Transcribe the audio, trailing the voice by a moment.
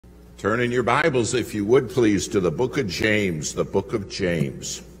Turn in your Bibles, if you would please, to the book of James, the book of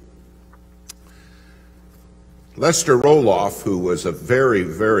James. Lester Roloff, who was a very,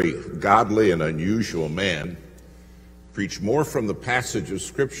 very godly and unusual man, preached more from the passage of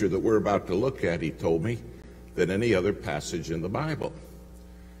Scripture that we're about to look at, he told me, than any other passage in the Bible,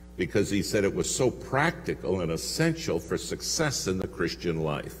 because he said it was so practical and essential for success in the Christian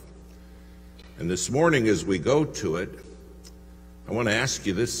life. And this morning, as we go to it, I want to ask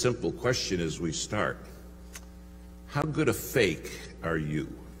you this simple question as we start. How good a fake are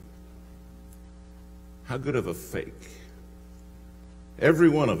you? How good of a fake? Every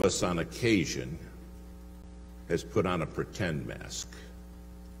one of us on occasion has put on a pretend mask,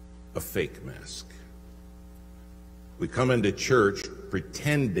 a fake mask. We come into church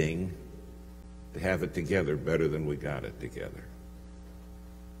pretending to have it together better than we got it together.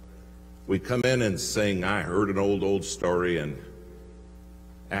 We come in and sing, I heard an old story, and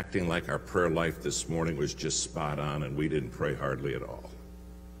acting like our prayer life this morning was just spot on and we didn't pray hardly at all.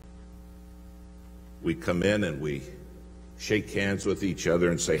 We come in and we shake hands with each other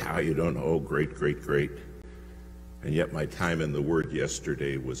and say, how you doing? Oh, great, great, great. And yet my time in the Word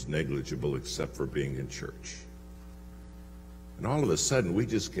yesterday was negligible except for being in church. And all of a sudden we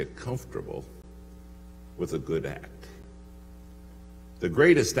just get comfortable with a good act. The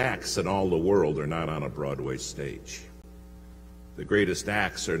greatest acts in all the world are not on a Broadway stage. The greatest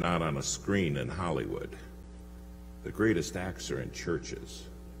acts are not on a screen in Hollywood. The greatest acts are in churches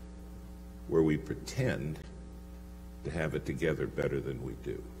where we pretend to have it together better than we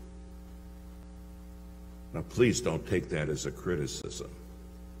do. Now, please don't take that as a criticism,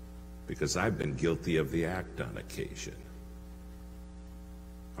 because I've been guilty of the act on occasion.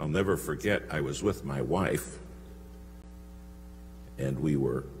 I'll never forget, I was with my wife, and we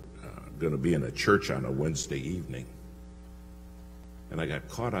were going to be in a church on a Wednesday evening. And I got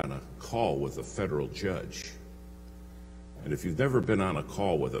caught on a call with a federal judge. And if you've never been on a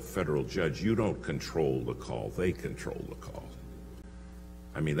call with a federal judge, you don't control the call. They control the call.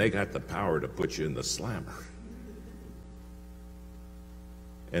 I mean, they got the power to put you in the slammer.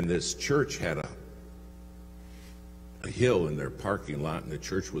 And this church had a hill in their parking lot, and the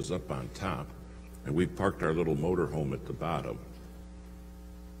church was up on top. And we parked our little motorhome at the bottom.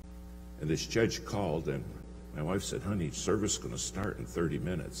 And this judge called, and my wife said, honey, service is going to start in 30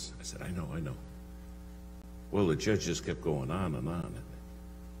 minutes. I said, I know. Well, the judge just kept going on and on. And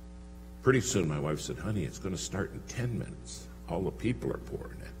pretty soon my wife said, honey, it's going to start in 10 minutes. All the people are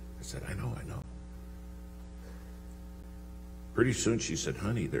pouring in. I said, I know. Pretty soon she said,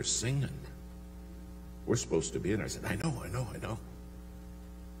 honey, they're singing. We're supposed to be in. I said, I know.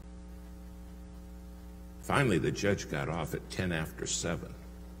 Finally, the judge got off at 10 after 7.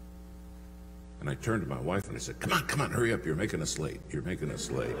 And I turned to my wife and I said, come on, hurry up, you're making us late.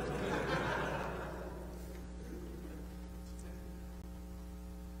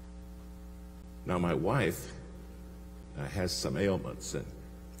 Now, my wife has some ailments, and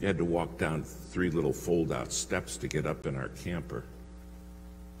you had to walk down 3 little fold-out steps to get up in our camper.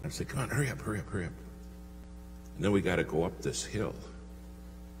 And I said, come on, hurry up. And then we got to go up this hill.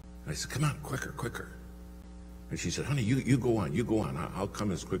 And I said, come on, quicker. And she said, honey, you go on. I'll come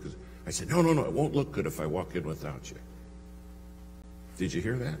as quick as... I said, no, it won't look good if I walk in without you. Did you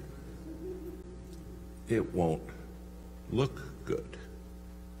hear that? It won't look good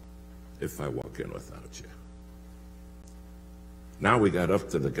if I walk in without you. Now we got up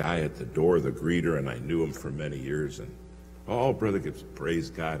to the guy at the door, the greeter, and I knew him for many years. And, oh, Brother Gibbs, praise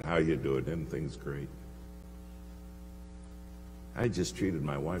God, how you doing? Everything's great. I just treated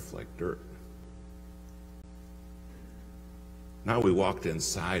my wife like dirt. Now we walked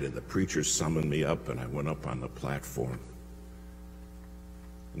inside, and the preacher summoned me up, and I went up on the platform.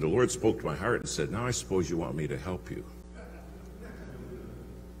 And the Lord spoke to my heart and said, now I suppose you want me to help you,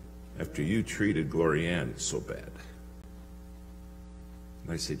 after you treated Glorianne so bad.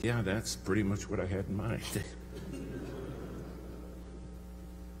 And I said, yeah, that's pretty much what I had in mind.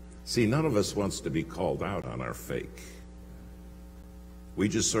 See, none of us wants to be called out on our fake. We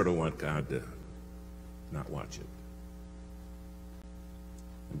just sort of want God to not watch it.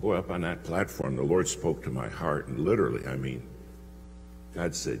 And boy, up on that platform, the Lord spoke to my heart, and literally, I mean,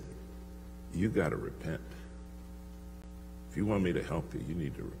 God said, you got to repent. If you want me to help you, you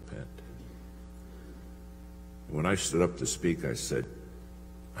need to repent. And when I stood up to speak, I said,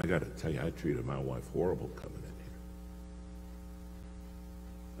 I got to tell you, I treated my wife horrible coming in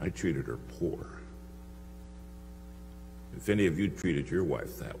here. I treated her poor. If any of you treated your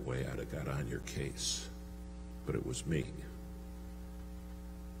wife that way, I'd have got on your case. But it was me.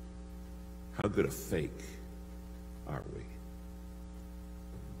 How good a fake are we?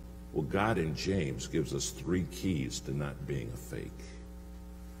 Well, God in James gives us 3 keys to not being a fake.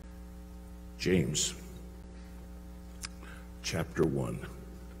 James chapter 1,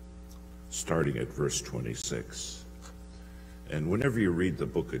 starting at verse 26. And whenever you read the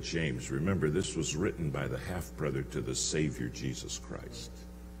book of James, remember this was written by the half-brother to the Savior, Jesus Christ.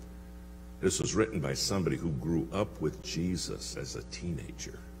 This was written by somebody who grew up with Jesus as a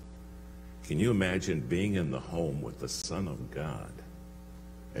teenager. Can you imagine being in the home with the Son of God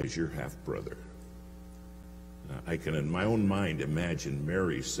as your half-brother? I can, in my own mind, imagine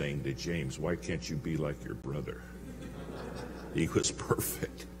Mary saying to James, "Why can't you be like your brother?" He was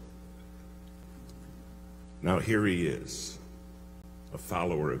perfect. Now here he is, a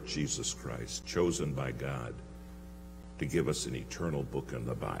follower of Jesus Christ, chosen by God to give us an eternal book in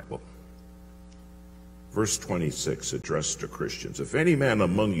the Bible. Verse 26, addressed to Christians. If any man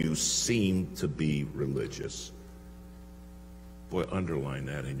among you seem to be religious. Boy, underline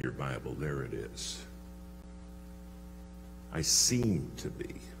that in your Bible. There it is. I seem to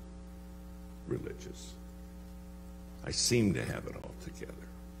be religious. I seem to have it all together.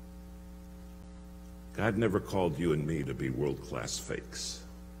 God never called you and me to be world-class fakes.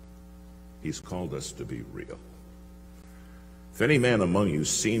 He's called us to be real. If any man among you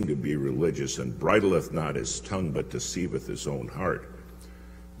seem to be religious and bridleth not his tongue but deceiveth his own heart,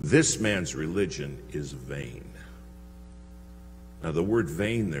 this man's religion is vain. Now the word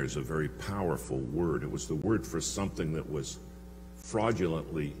vain there is a very powerful word. It was the word for something that was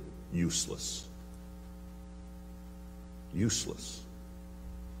fraudulently useless. Useless.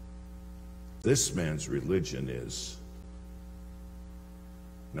 This man's religion is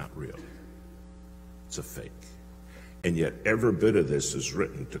not real. It's a fake. And yet every bit of this is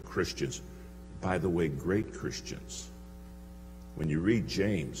written to Christians. By the way, great Christians. When you read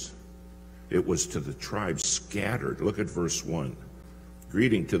James, it was to the tribes scattered. Look at verse 1.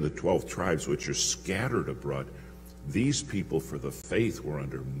 Greeting to the 12 tribes which are scattered abroad. These people for the faith were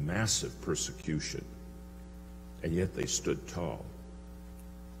under massive persecution. And yet they stood tall.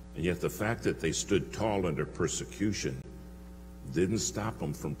 And yet the fact that they stood tall under persecution didn't stop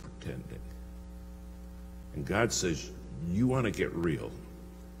them from pretending. And God says, you want to get real.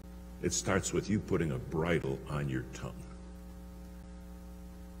 It starts with you putting a bridle on your tongue.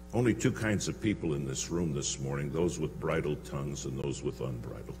 Only 2 kinds of people in this room this morning, those with bridled tongues and those with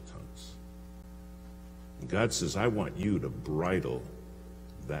unbridled tongues. And God says, I want you to bridle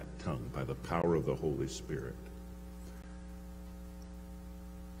that tongue by the power of the Holy Spirit.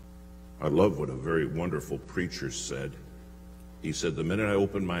 I love what a very wonderful preacher said. He said, the minute I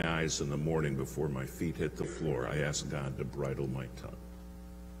open my eyes in the morning before my feet hit the floor, I ask God to bridle my tongue.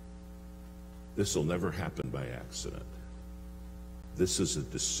 This will never happen by accident. This is a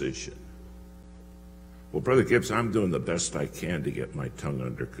decision. Well, Brother Gibbs, I'm doing the best I can to get my tongue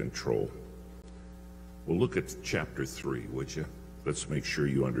under control. Well, look at chapter 3, would you? Let's make sure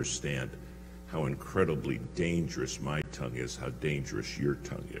you understand how incredibly dangerous my tongue is, how dangerous your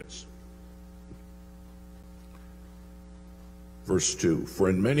tongue is. Verse 2, for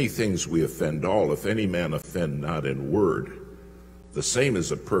in many things we offend all. If any man offend not in word, the same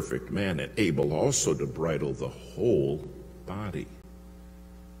is a perfect man, and able also to bridle the whole body.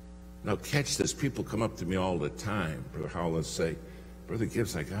 Now catch this. People come up to me all the time, Brother Howell, and say, Brother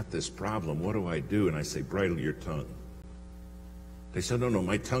Gibbs, I got this problem. What do I do? And I say, bridle your tongue. They say, no,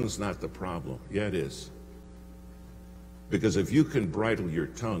 my tongue's not the problem. Yeah, it is. Because if you can bridle your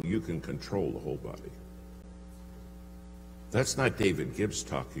tongue, you can control the whole body. That's not David Gibbs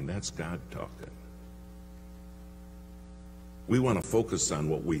talking, that's God talking. We want to focus on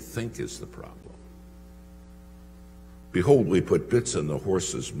what we think is the problem. Behold, we put bits in the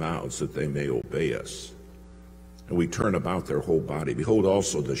horses' mouths that they may obey us, and we turn about their whole body. Behold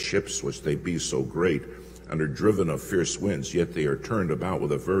also the ships which they be so great, and are driven of fierce winds, yet they are turned about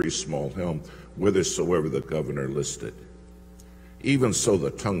with a very small helm, whithersoever the governor listeth. Even so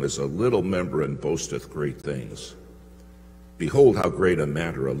the tongue is a little member, and boasteth great things. Behold, how great a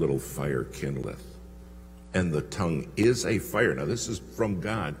matter a little fire kindleth. And the tongue is a fire. Now, this is from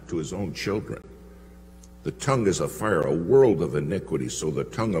God to his own children. The tongue is a fire, a world of iniquity. So the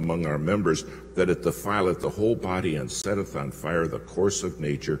tongue among our members, that it defileth the whole body, and setteth on fire the course of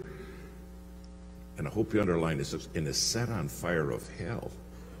nature. And I hope you underline this, and is set on fire of hell.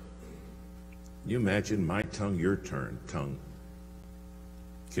 Can you imagine my tongue, your tongue,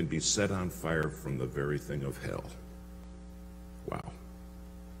 can be set on fire from the very thing of hell? Wow.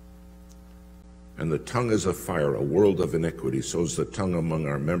 And the tongue is a fire, a world of iniquity. So is the tongue among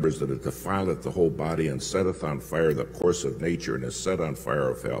our members, that it defileth the whole body, and setteth on fire the course of nature, and is set on fire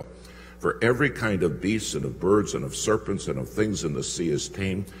of hell. For every kind of beasts, and of birds, and of serpents, and of things in the sea is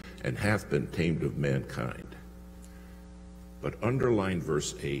tame, and hath been tamed of mankind. But underline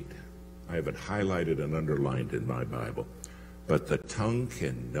verse 8. I have it highlighted and underlined in my Bible. But the tongue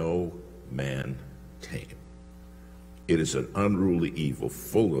can no man tame. It is an unruly evil,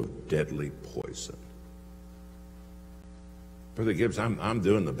 full of deadly poison. Brother Gibbs, I'm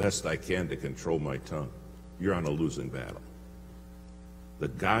doing the best I can to control my tongue. You're on a losing battle. The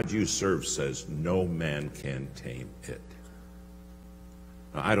God you serve says no man can tame it.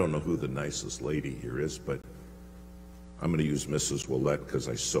 Now, I don't know who the nicest lady here is, but I'm going to use Mrs. Willette because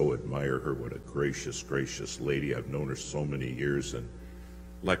I so admire her. What a gracious, gracious lady. I've known her so many years, and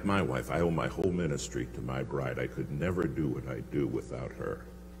like my wife, I owe my whole ministry to my bride. I could never do what I do without her.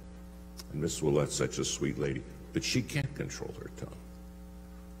 And Miss Willette's such a sweet lady, but she can't control her tongue.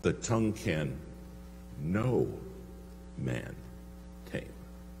 The tongue can no man tame.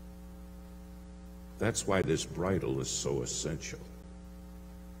 That's why this bridle is so essential.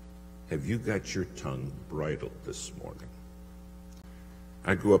 Have you got your tongue bridled this morning?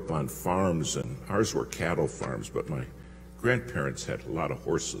 I grew up on farms, and ours were cattle farms, but my grandparents had a lot of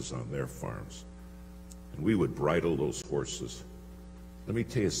horses on their farms. And we would bridle those horses. Let me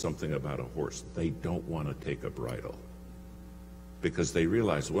tell you something about a horse. They don't want to take a bridle because they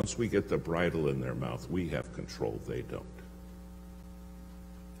realize once we get the bridle in their mouth, we have control. They don't.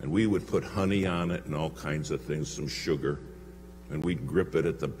 And we would put honey on it and all kinds of things, some sugar, and we'd grip it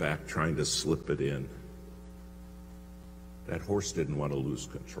at the back trying to slip it in. That horse didn't want to lose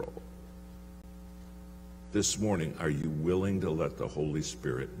control. This morning, are you willing to let the Holy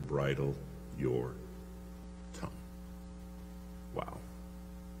Spirit bridle your tongue? Wow.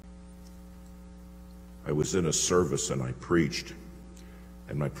 I was in a service and I preached,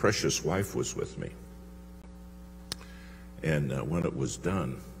 and my precious wife was with me. And when it was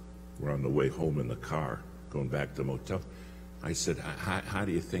done, we're on the way home in the car, going back to the motel. I said, how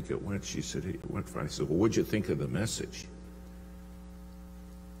do you think it went? She said, it went fine. I said, well, what'd you think of the message?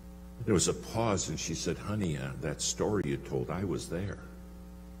 There was a pause, and she said, honey, that story you told, I was there.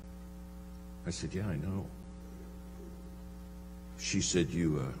 I said, yeah, I know. She said,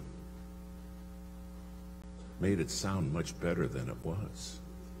 you made it sound much better than it was.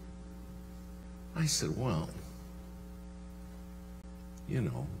 I said, well, you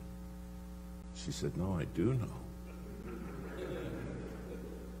know. She said, no, I do know.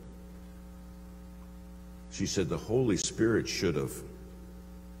 She said, the Holy Spirit should have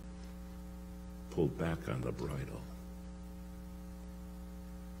pulled back on the bridle.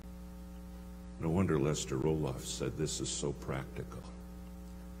 No wonder Lester Roloff said this is so practical.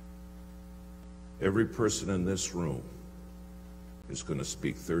 Every person in this room is going to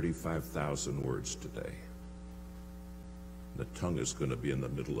speak 35,000 words today. The tongue is going to be in the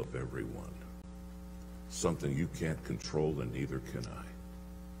middle of every one. Something you can't control, and neither can I.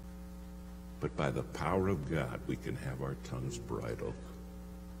 But by the power of God, we can have our tongues bridled.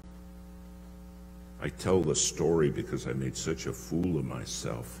 I tell the story because I made such a fool of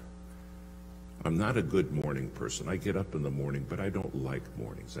myself. I'm not a good morning person. I get up in the morning, but I don't like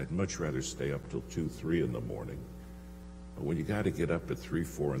mornings. I'd much rather stay up till 2, 3 in the morning. But when you got to get up at 3,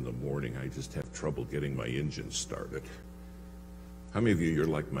 4 in the morning, I just have trouble getting my engine started. How many of you, you're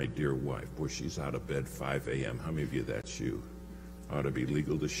like my dear wife? Boy, she's out of bed 5 a.m. How many of you, that's you? Ought to be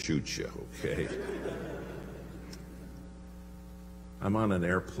legal to shoot you, okay? I'm on an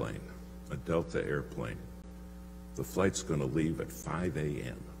airplane, a Delta airplane. The flight's going to leave at 5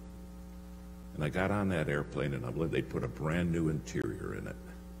 a.m. And I got on that airplane, and they put a brand new interior in it.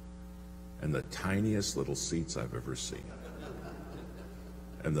 And the tiniest little seats I've ever seen.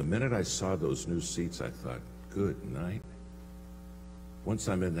 And the minute I saw those new seats, I thought, good night. Once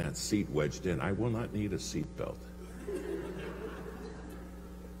I'm in that seat wedged in, I will not need a seat belt.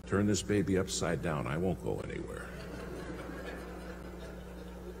 Turn this baby upside down, I won't go anywhere.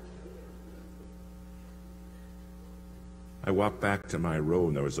 I walked back to my row,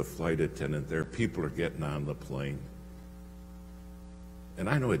 and there was a flight attendant there. People are getting on the plane. And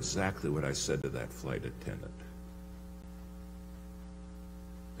I know exactly what I said to that flight attendant.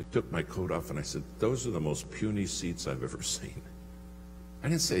 I took my coat off and I said, those are the most puny seats I've ever seen. I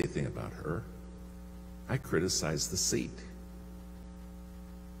didn't say anything about her. I criticized the seat.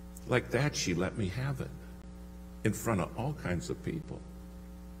 Like that, she let me have it in front of all kinds of people.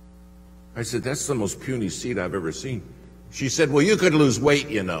 I said, that's the most puny seat I've ever seen. She said, well, you could lose weight,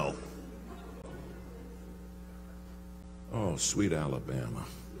 you know. Oh, sweet Alabama.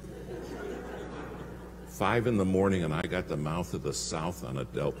 5 in the morning, and I got the mouth of the South on a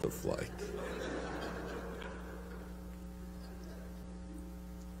Delta flight.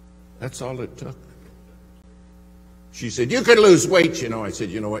 That's all it took. She said, you could lose weight, you know. I said,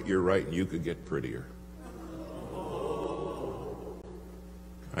 you know what, you're right, and you could get prettier.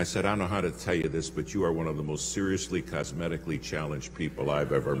 I said, I don't know how to tell you this, but you are one of the most seriously cosmetically challenged people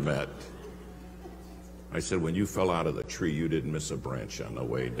I've ever met. I said, when you fell out of the tree, you didn't miss a branch on the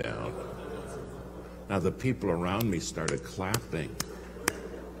way down. Now, the people around me started clapping.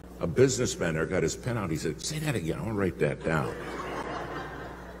 A businessman there got his pen out. He said, say that again. I want to write that down.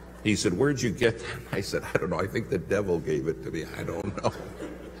 He said, where'd you get that? I said, I don't know. I think the devil gave it to me. I don't know.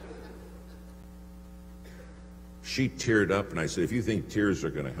 She teared up, and I said, if you think tears are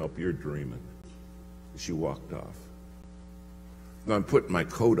going to help, you're dreaming. She walked off. Now I'm putting my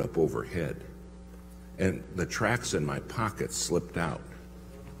coat up overhead, and the tracks in my pocket slipped out.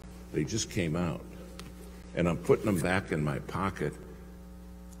 They just came out. And I'm putting them back in my pocket,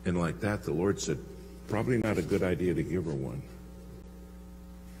 and like that, the Lord said, probably not a good idea to give her one.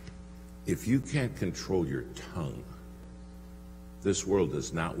 If you can't control your tongue, this world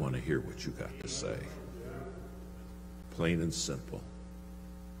does not want to hear what you got to say. Plain and simple.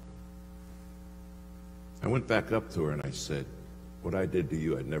 I went back up to her and I said, what I did to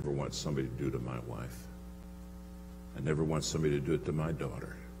you, I'd never want somebody to do to my wife. I never want somebody to do it to my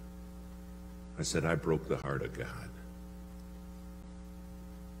daughter. I said, I broke the heart of God.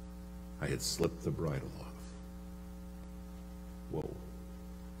 I had slipped the bridle off. Whoa.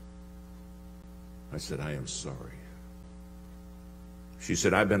 I said, I am sorry. She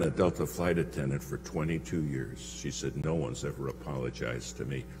said, I've been a Delta flight attendant for 22 years. She said, no one's ever apologized to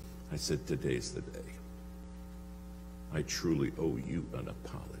me. I said, today's the day. I truly owe you an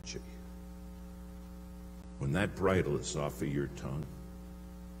apology. When that bridle is off of your tongue,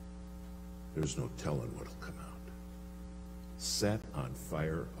 there's no telling what'll come out. Set on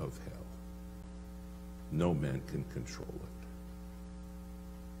fire of hell. No man can control it.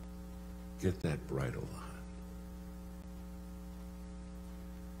 Get that bridle on.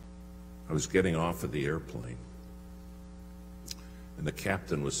 I was getting off of the airplane, and the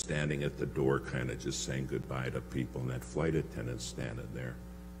captain was standing at the door kind of just saying goodbye to people, and that flight attendant's standing there.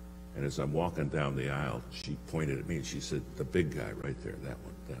 And as I'm walking down the aisle, she pointed at me and she said, the big guy right there, that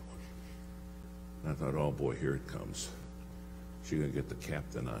one, that one. And I thought, oh boy, here it comes. She's going to get the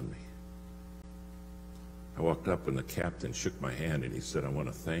captain on me. I walked up and the captain shook my hand and he said, I want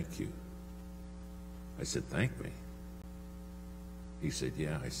to thank you. I said, thank me? He said,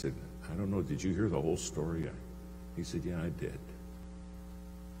 yeah. I said, I don't know, did you hear the whole story? He said, yeah, I did.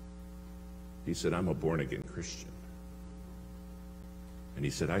 He said, I'm a born-again Christian. And he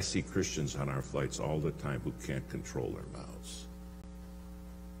said, I see Christians on our flights all the time who can't control their mouths.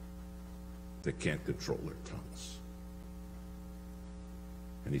 They can't control their tongues.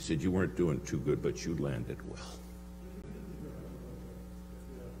 And he said, you weren't doing too good, but you landed well.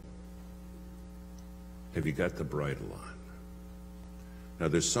 Have you got the bridle on? Now,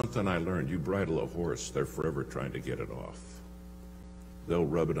 there's something I learned. You bridle a horse, they're forever trying to get it off. They'll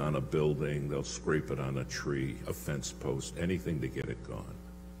rub it on a building, they'll scrape it on a tree, a fence post, anything to get it gone.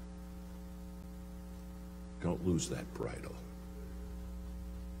 Don't lose that bridle.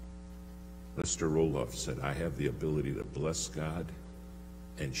 Lester Roloff said, I have the ability to bless God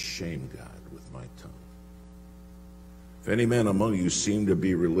and shame God with my tongue. If any man among you seem to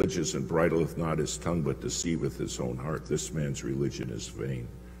be religious and bridleth not his tongue, but deceiveth his own heart, this man's religion is vain.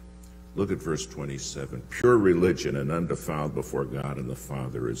 Look at verse 27. Pure religion and undefiled before God and the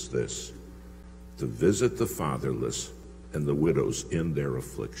Father is this, to visit the fatherless and the widows in their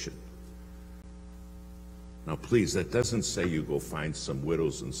affliction. Now please, that doesn't say you go find some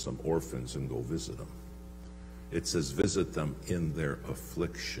widows and some orphans and go visit them. It says visit them in their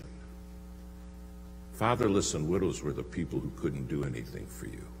affliction. Fatherless and widows were the people who couldn't do anything for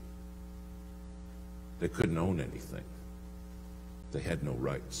you. They couldn't own anything. They had no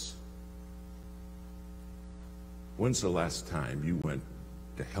rights. When's the last time you went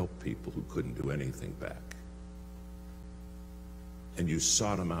to help people who couldn't do anything back? And you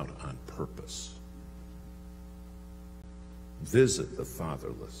sought them out on purpose. Visit the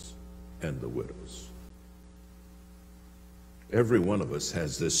fatherless and the widows. Every one of us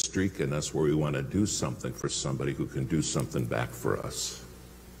has this streak in us where we want to do something for somebody who can do something back for us.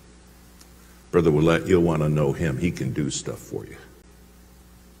 Brother Willette, you'll want to know him. He can do stuff for you.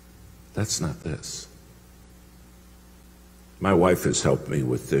 That's not this. My wife has helped me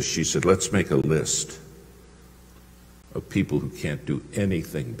with this. She said, let's make a list of people who can't do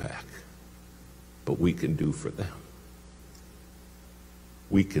anything back, but we can do for them.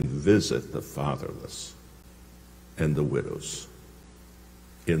 We can visit the fatherless and the widows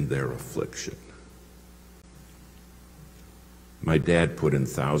in their affliction. My dad put in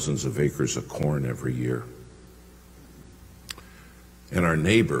thousands of acres of corn every year. And our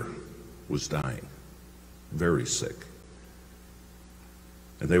neighbor was dying, very sick.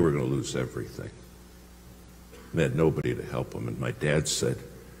 And they were going to lose everything. They had nobody to help them. And my dad said,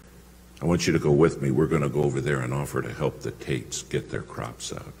 I want you to go with me. We're going to go over there and offer to help the Tates get their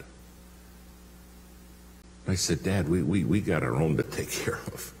crops out. I said, Dad, we got our own to take care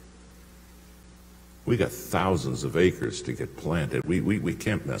of. We got thousands of acres to get planted. We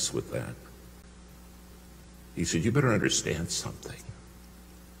can't mess with that. He said, you better understand something.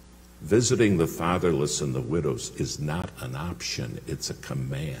 Visiting the fatherless and the widows is not an option, it's a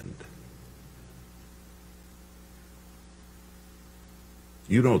command.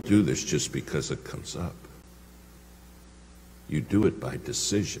 You don't do this just because it comes up. You do it by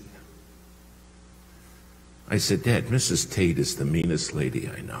decision. I said, Dad, Mrs. Tate is the meanest lady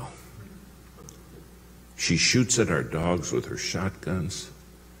I know. She shoots at our dogs with her shotguns.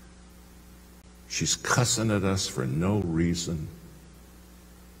 She's cussing at us for no reason.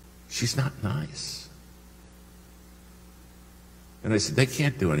 She's not nice. And I said, they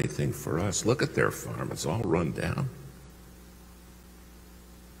can't do anything for us. Look at their farm. It's all run down.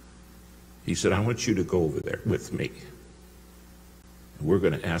 He said, I want you to go over there with me. And we're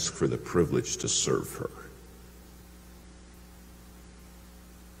going to ask for the privilege to serve her.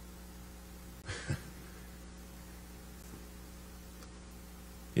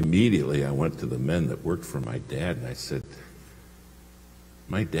 Immediately, I went to the men that worked for my dad, and I said,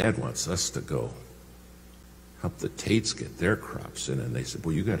 my dad wants us to go help the Tates get their crops in. And they said,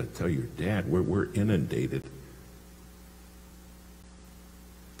 well, you got to tell your dad, we're inundated.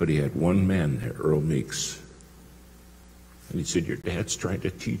 But he had one man there, Earl Meeks, and he said, your dad's trying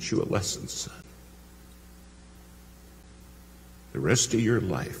to teach you a lesson, son. The rest of your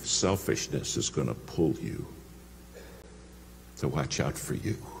life, selfishness is going to pull you to watch out for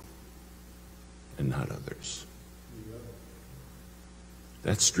you and not others.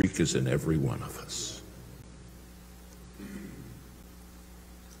 That streak is in every one of us.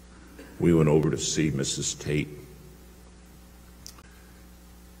 We went over to see Mrs. Tate,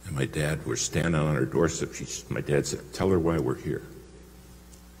 and my dad was standing on her doorstep. My dad said, tell her why we're here.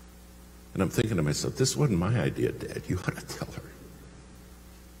 And I'm thinking to myself, this wasn't my idea, Dad. You ought to tell her.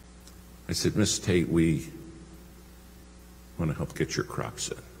 I said, Miss Tate, we want to help get your crops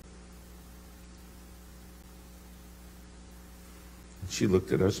in. And she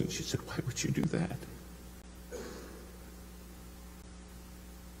looked at us and she said, why would you do that?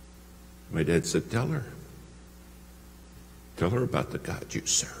 My dad said, tell her. Tell her about the God you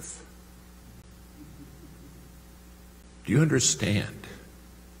serve. Do you understand?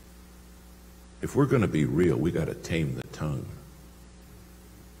 If we're going to be real, we got to tame the tongue.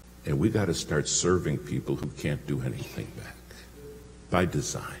 And we got to start serving people who can't do anything back. By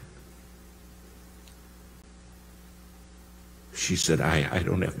design. She said, I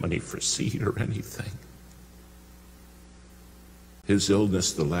don't have money for seed or anything. His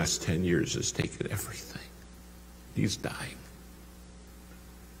illness the last 10 years has taken everything. He's dying.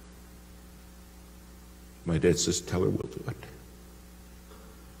 My dad says, tell her we'll do it.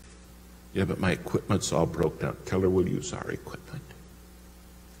 Yeah, but my equipment's all broke down. Tell her we'll use our equipment.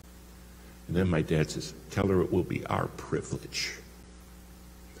 And then my dad says, tell her it will be our privilege.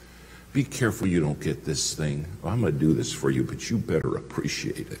 Be careful you don't get this thing. Well, I'm going to do this for you, but you better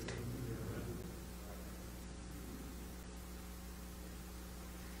appreciate it.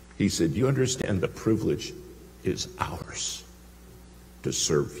 He said, you understand the privilege is ours to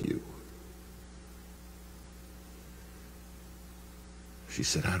serve you. She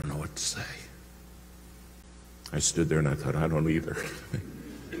said, I don't know what to say. I stood there and I thought, I don't either.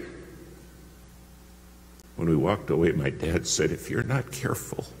 When we walked away, my dad said, if you're not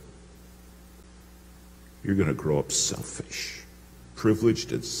careful, you're going to grow up selfish,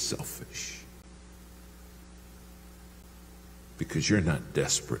 privileged and selfish, because you're not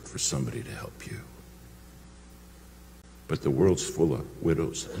desperate for somebody to help you. But the world's full of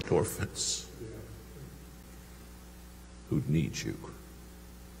widows and orphans who need you.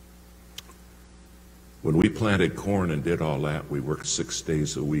 When we planted corn and did all that, we worked 6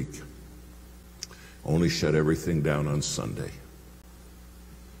 days a week. Only shut everything down on Sunday.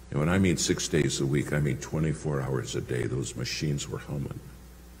 And when I mean 6 days a week, I mean 24 hours a day. Those machines were humming.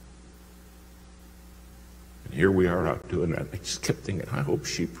 And here we are out doing that. I just kept thinking, I hope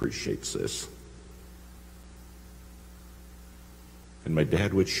she appreciates this. And my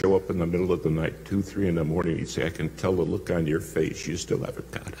dad would show up in the middle of the night, 2, 3 in the morning. He'd say, I can tell the look on your face. You still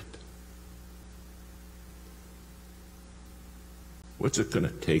haven't got it. What's it going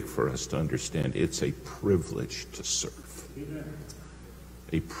to take for us to understand it's a privilege to serve? Amen.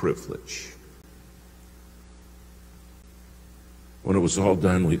 A privilege. When it was all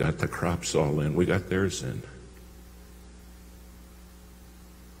done, we got the crops all in. We got theirs in.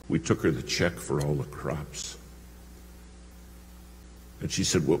 We took her the check for all the crops. And she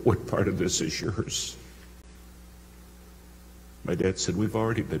said, what part of this is yours? My dad said, we've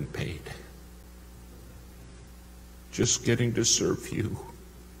already been paid. Just getting to serve you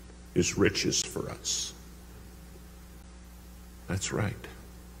is riches for us. That's right.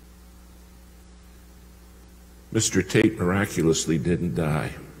 Mr. Tate miraculously didn't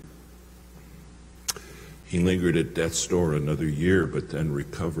die. He lingered at death's door another year, but then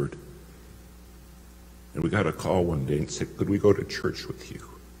recovered. And we got a call one day and said, could we go to church with you?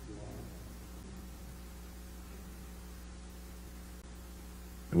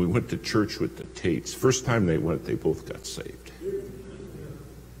 And we went to church with the Tates. First time they went, they both got saved.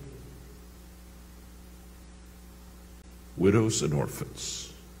 Widows and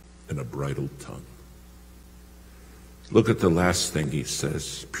orphans and a bridled tongue. Look at the last thing he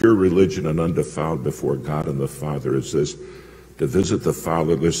says. Pure religion and undefiled before God and the Father is this, to visit the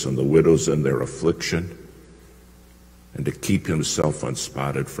fatherless and the widows in their affliction, and to keep himself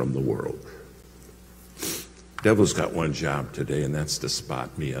unspotted from the world. Devil's got one job today, and that's to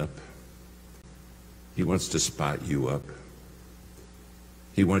spot me up. He wants to spot you up.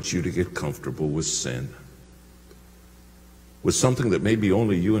 He wants you to get comfortable with sin, with something that maybe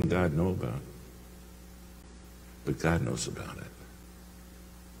only you and God know about. But God knows about it.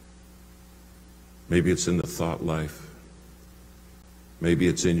 Maybe it's in the thought life. Maybe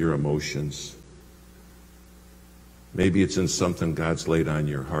it's in your emotions. Maybe it's in something God's laid on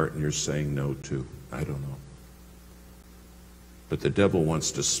your heart and you're saying no to. I don't know. But the devil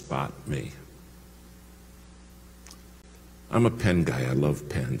wants to spot me. I'm a pen guy. I love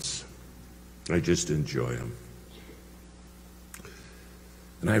pens. I just enjoy them.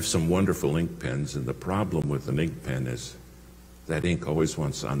 And I have some wonderful ink pens, and the problem with an ink pen is that ink always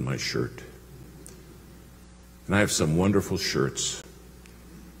wants on my shirt. And I have some wonderful shirts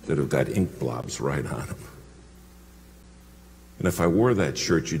that have got ink blobs right on them. And if I wore that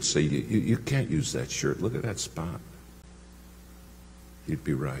shirt, you'd say, you can't use that shirt. Look at that spot. You'd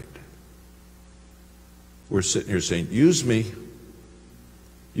be right. We're sitting here saying, use me.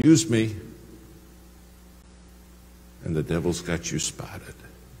 Use me. And the devil's got you spotted.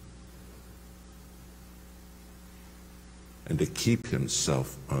 And to keep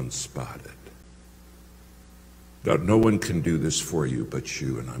himself unspotted. God, no one can do this for you but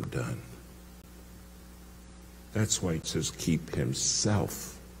you, and I'm done. That's why it says keep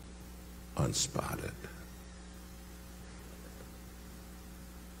himself unspotted.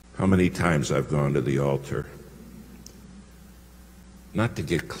 How many times I've gone to the altar, not to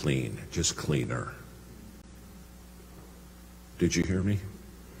get clean, just cleaner. Did you hear me?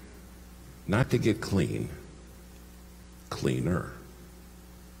 Not to get clean, cleaner.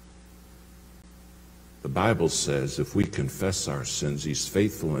 The Bible says if we confess our sins, he's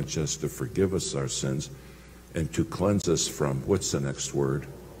faithful and just to forgive us our sins and to cleanse us from, what's the next word?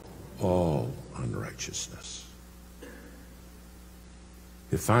 All unrighteousness.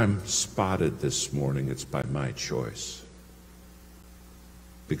 If I'm spotted this morning, it's by my choice.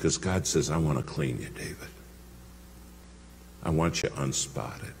 Because God says, I want to clean you, David. I want you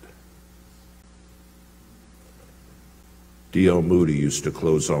unspotted. D.L. Moody used to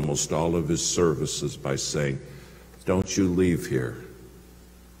close almost all of his services by saying, don't you leave here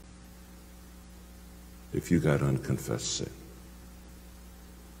if you got unconfessed sin.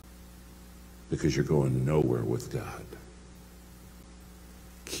 Because you're going nowhere with God.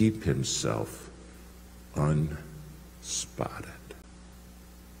 Keep himself unspotted.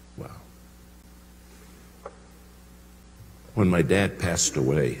 Wow. When my dad passed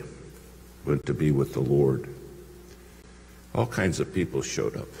away, went to be with the Lord, all kinds of people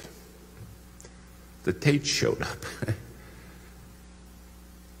showed up. The Tates showed up.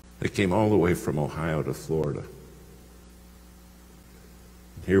 They came all the way from Ohio to Florida.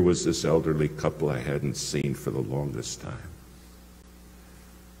 Here was this elderly couple I hadn't seen for the longest time.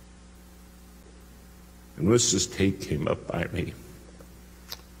 And Mrs. Tate came up by me.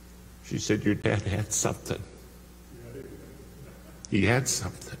 She said, your dad had something. He had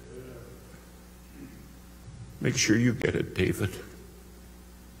something. Make sure you get it, David.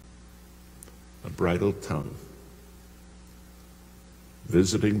 A bridled tongue.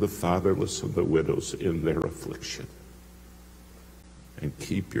 Visiting the fatherless and the widows in their affliction. And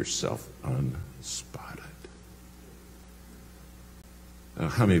keep yourself unspotted.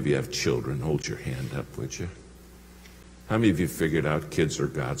 How many of you have children? Hold your hand up, would you? How many of you figured out kids are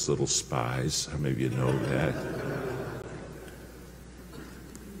God's little spies? How many of you know that?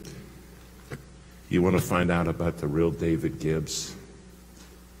 You want to find out about the real David Gibbs?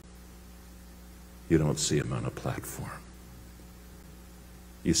 You don't see him on a platform.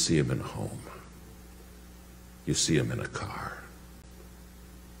 You see him in a home. You see him in a car.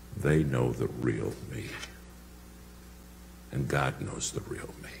 They know the real me. And God knows the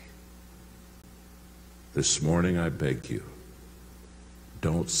real me. This morning I beg you,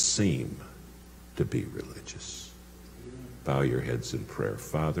 don't seem to be religious. Bow your heads in prayer.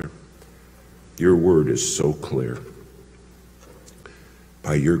 Father, your word is so clear.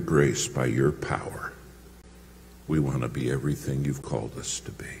 By your grace, by your power, we want to be everything you've called us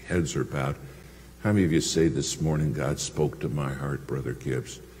to be. Heads are bowed. How many of you say this morning, God spoke to my heart, Brother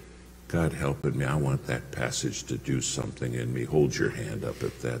Gibbs? God helping me. I want that passage to do something in me. Hold your hand up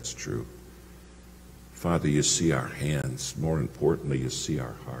if that's true. Father, you see our hands. More importantly, you see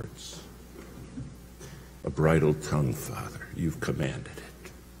our hearts. A bridled tongue, Father. You've commanded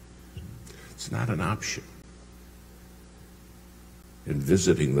it. It's not an option. In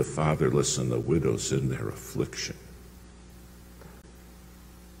visiting the fatherless and the widows in their affliction.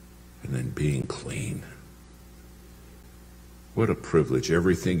 And then being clean. What a privilege.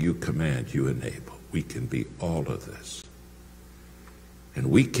 Everything you command, you enable. We can be all of this.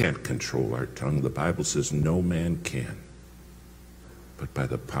 And we can't control our tongue. The Bible says no man can. But by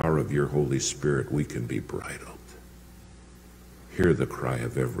the power of your Holy Spirit, we can be bridled. Hear the cry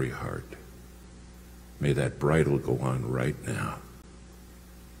of every heart. May that bridle go on right now.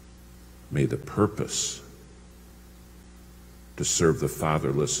 May the purpose to serve the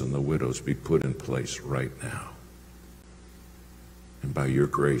fatherless and the widows be put in place right now. And by your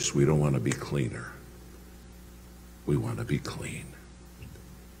grace, we don't want to be cleaner. We want to be clean.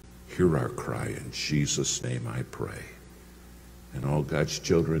 Hear our cry. In Jesus' name I pray. And all God's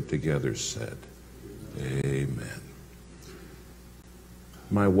children together said, amen.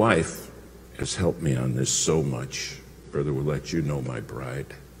 My wife has helped me on this so much. Brother will let you know, my bride.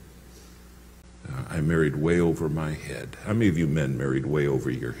 I married way over my head. How many of you men married way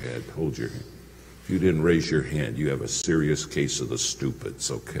over your head? Hold your hand. If you didn't raise your hand, you have a serious case of the stupids,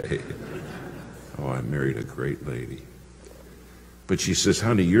 okay? Oh, I married a great lady. But she says,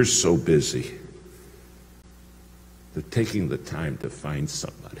 honey, you're so busy that taking the time to find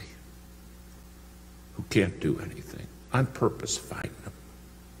somebody who can't do anything, on purpose find them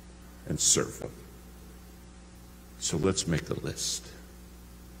and serve them. So let's make a list.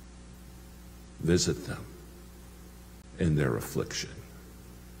 Visit them in their affliction.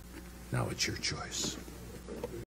 Now it's your choice.